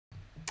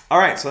All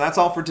right, so that's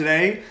all for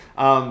today.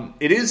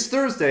 It is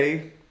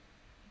Thursday.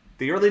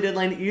 The early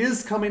deadline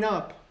is coming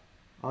up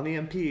on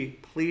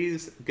EMP.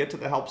 Please get to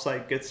the help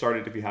site, get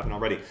started if you haven't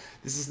already.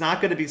 This is not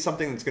going to be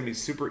something that's going to be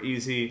super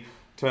easy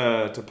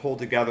to pull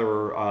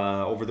together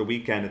over the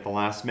weekend at the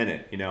last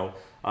minute. You know,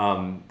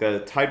 the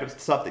type of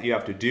stuff that you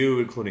have to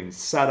do, including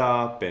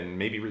setup and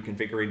maybe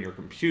reconfiguring your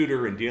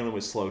computer and dealing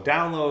with slow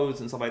downloads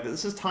and stuff like that.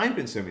 This is time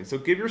consuming, so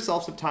give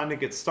yourself some time to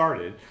get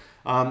started.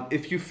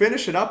 If you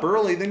finish it up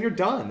early, then you're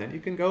done. Then you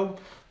can go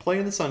play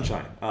in the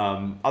sunshine.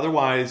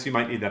 Otherwise, you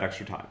might need that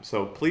extra time.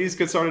 So please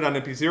get started on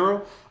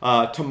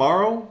MP0.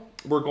 Tomorrow,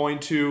 we're going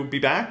to be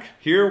back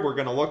here. We're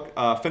going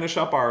to finish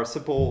up our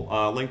simple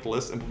linked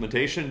list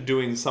implementation,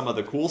 doing some of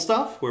the cool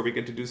stuff where we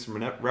get to do some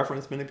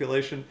reference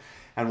manipulation,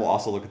 and we'll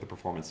also look at the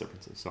performance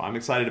differences. So I'm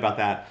excited about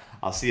that.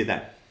 I'll see you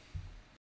then.